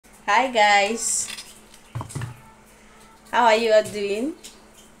Hi guys, how are you all doing?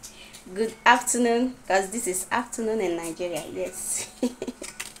 Good afternoon, because this is afternoon in Nigeria. Yes.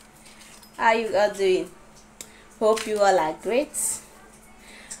 How are you all doing? Hope you all are great.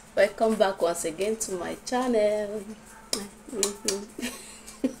 Welcome back once again to my channel.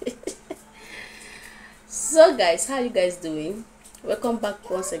 So guys, how are you guys doing? Welcome back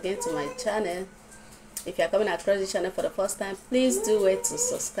once again to my channel. If you are coming across the channel for the first time, please do wait to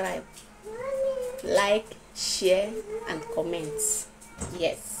subscribe, like, share and comment.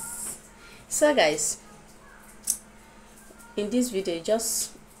 Yes. So guys, in this video,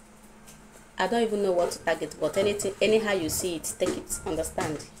 I don't even know what to target, but anyhow you see it, take it.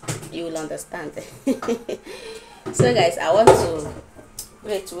 Understand? You will understand. So guys, I want to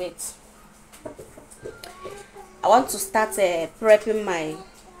I want to start prepping my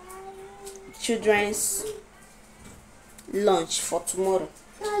children's lunch for tomorrow.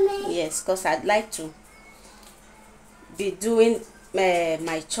 Yes, because I'd like to be doing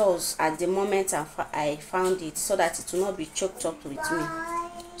my chores at the moment I found it, so that it will not be choked up with me.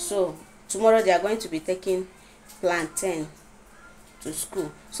 So tomorrow they are going to be taking plantain to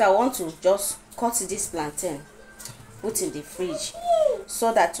school, so I want to just cut this plantain, put in the fridge,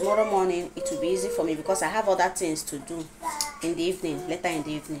 so that tomorrow morning it will be easy for me, because I have other things to do in the evening, later in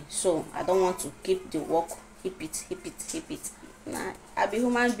the evening. So I don't want to keep the work, keep it. Nah, I be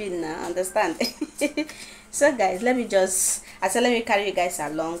human being now, understand? So guys, let me carry you guys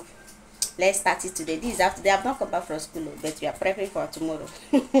along. Let's start it today. This is after they have not come back from school, but we are prepping for tomorrow.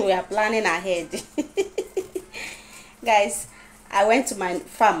 We are planning ahead. Guys, I went to my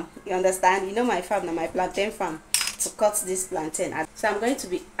farm, you understand? You know my farm now, my plantain farm, to cut this plantain. So I'm going to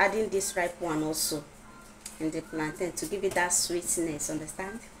be adding this ripe one also in the plantain to give it that sweetness,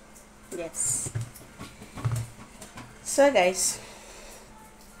 understand? Yes. So guys,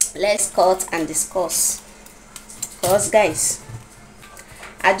 let's cut and discuss. Because guys,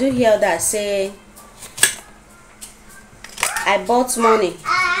 I do hear that say I bought money,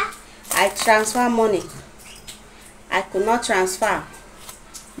 I transfer money, I could not transfer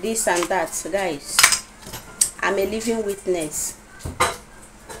this and that. So guys, I'm a living witness.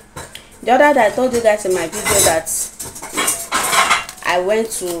 The other day I told you guys in my video that I went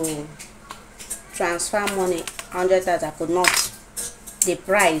to transfer money 100,000, I could not. The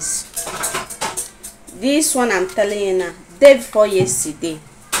price, this one I'm telling you now, day before yesterday,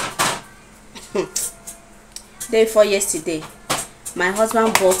 my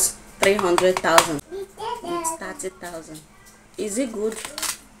husband bought 300,000 with 30,000. Is it good?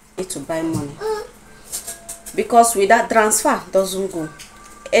 It's to buy money, because with that transfer doesn't go.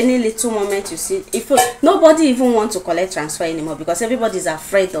 Any little moment you see, nobody even want to collect transfer anymore, because everybody is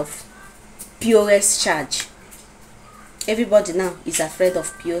afraid of POS charge. Everybody now is afraid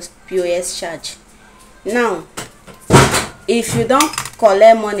of POS charge. Now, if you don't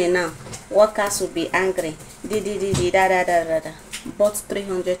collect money now, workers will be angry. Bought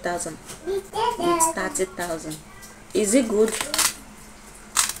 300,000 with 30,000. Is it good?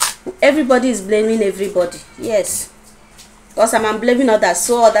 Everybody is blaming everybody. Yes, because I'm blaming others,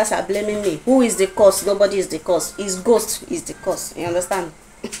 so others are blaming me. Who is the cause? Nobody is the cause. It's ghost is the cause. You understand?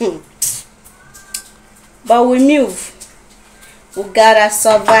 But we move. We gotta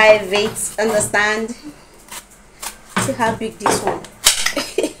survive it. Understand? See how big this one.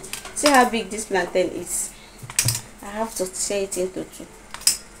 See how big this plantain is. I have to share it into two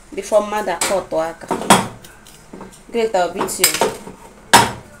before mother cut to aka. Great, I'll beat you.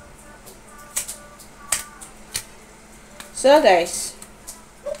 So guys,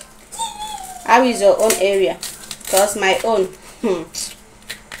 how is your own area? Because my own,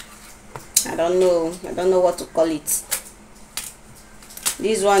 I don't know what to call it.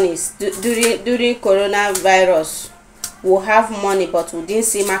 This one is during coronavirus, we'll have money, but we didn't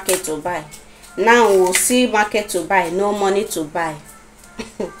see market to buy. Now we'll see market to buy, no money to buy.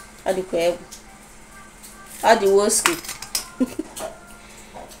 How the woski?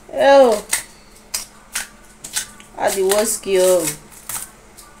 Oh, how the woski?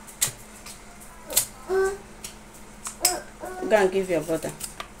 Oh, go and give your brother.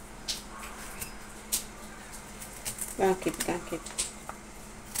 Go and keep.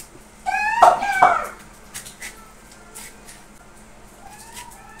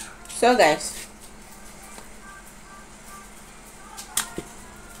 So guys,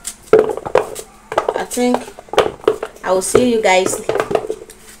 I think I will see you guys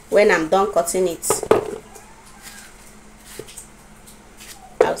when I'm done cutting it.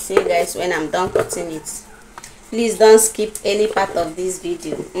 I'll see you guys when I'm done cutting it. Please don't skip any part of this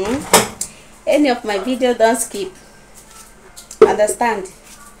video. Any of my video, don't skip. Understand?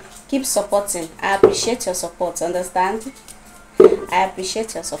 keep supporting. I appreciate your support, understand? I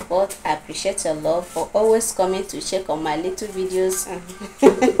appreciate your support. I appreciate your love for always coming to check on my little videos.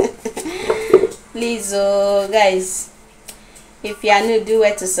 Please, oh guys, if you are new, do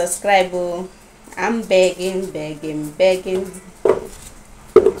it to subscribe. Oh, I'm begging.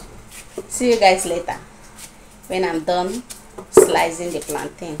 See you guys later when I'm done slicing the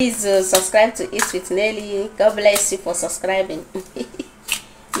plantain. Please subscribe to Eat with Nelly. God bless you for subscribing.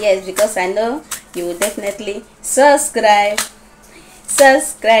 Yes, because I know you will definitely subscribe. God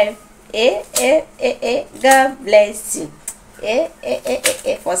bless you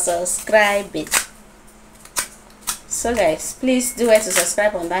for subscribing. So guys, please do it to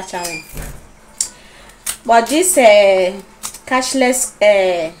subscribe on that channel. But this cashless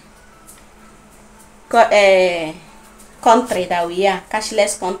country that we are,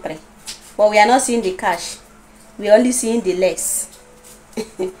 cashless country, but we are not seeing the cash, we are only seeing the less.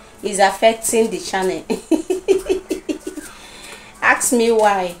 Is affecting the channel. Ask me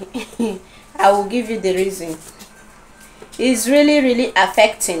why. I will give you the reason. It's really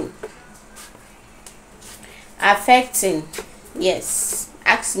affecting. Yes,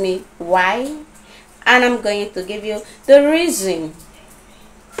 ask me why, and I'm going to give you the reason.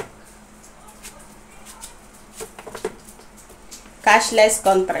 Cashless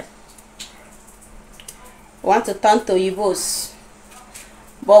country. Want to turn to Igbos,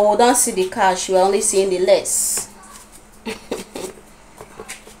 but we don't see the cash, we're only seeing the less.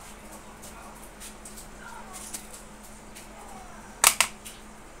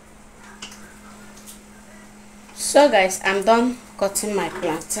 So guys, I'm done cutting my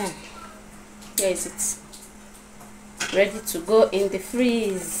plantain. Here is it, ready to go in the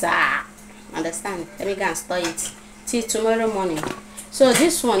freezer. Understand? Let me go and store it till tomorrow morning. So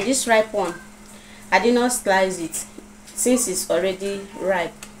this one, this ripe one, I did not slice it since it's already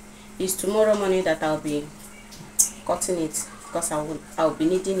ripe. It's tomorrow morning that I'll be cutting it, because I'll be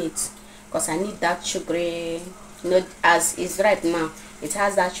needing it, because I need that sugary, you know, as it's ripe now, it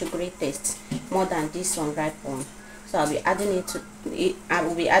has that sugary taste more than this one ripe one. So I'll be adding it to it. I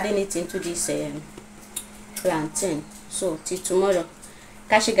will be adding it into this plantain. So till tomorrow.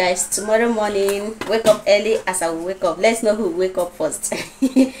 Catch you guys tomorrow morning. Wake up early as I will wake up. Let's know who will wake up first.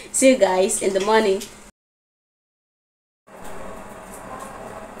 See you guys in the morning.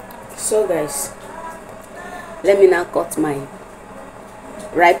 So guys, let me now cut my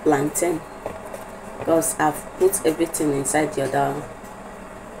ripe plantain, because I've put everything inside the other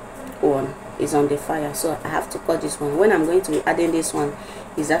one. Is on the fire, so I have to cut this one. When I'm going to be adding this one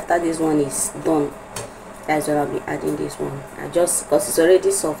is after this one is done. That's when I'll be adding this one. I just, because it's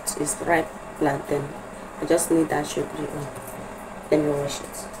already soft, it's ripe plantain, I just need that sugary one. Let me wash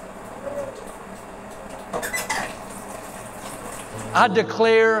it. I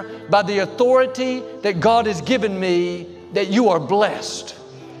declare by the authority that God has given me that you are blessed.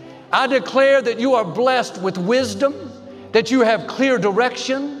 I declare that you are blessed with wisdom, that you have clear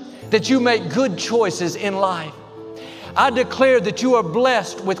direction, that you make good choices in life. I declare that you are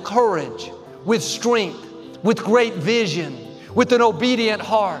blessed with courage, with strength, with great vision, with an obedient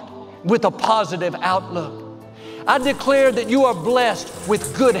heart, with a positive outlook. I declare that you are blessed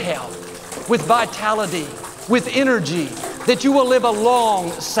with good health, with vitality, with energy, that you will live a long,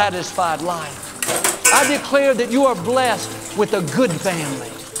 satisfied life. I declare that you are blessed with a good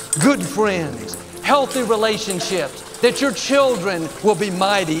family, good friends, healthy relationships, that your children will be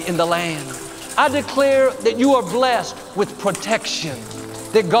mighty in the land. I declare that you are blessed with protection,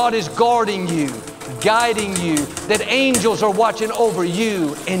 that God is guarding you, guiding you, that angels are watching over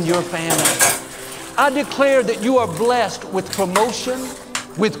you and your family. I declare that you are blessed with promotion,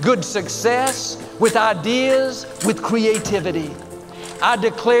 with good success, with ideas, with creativity. I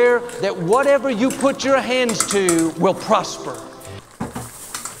declare that whatever you put your hands to will prosper.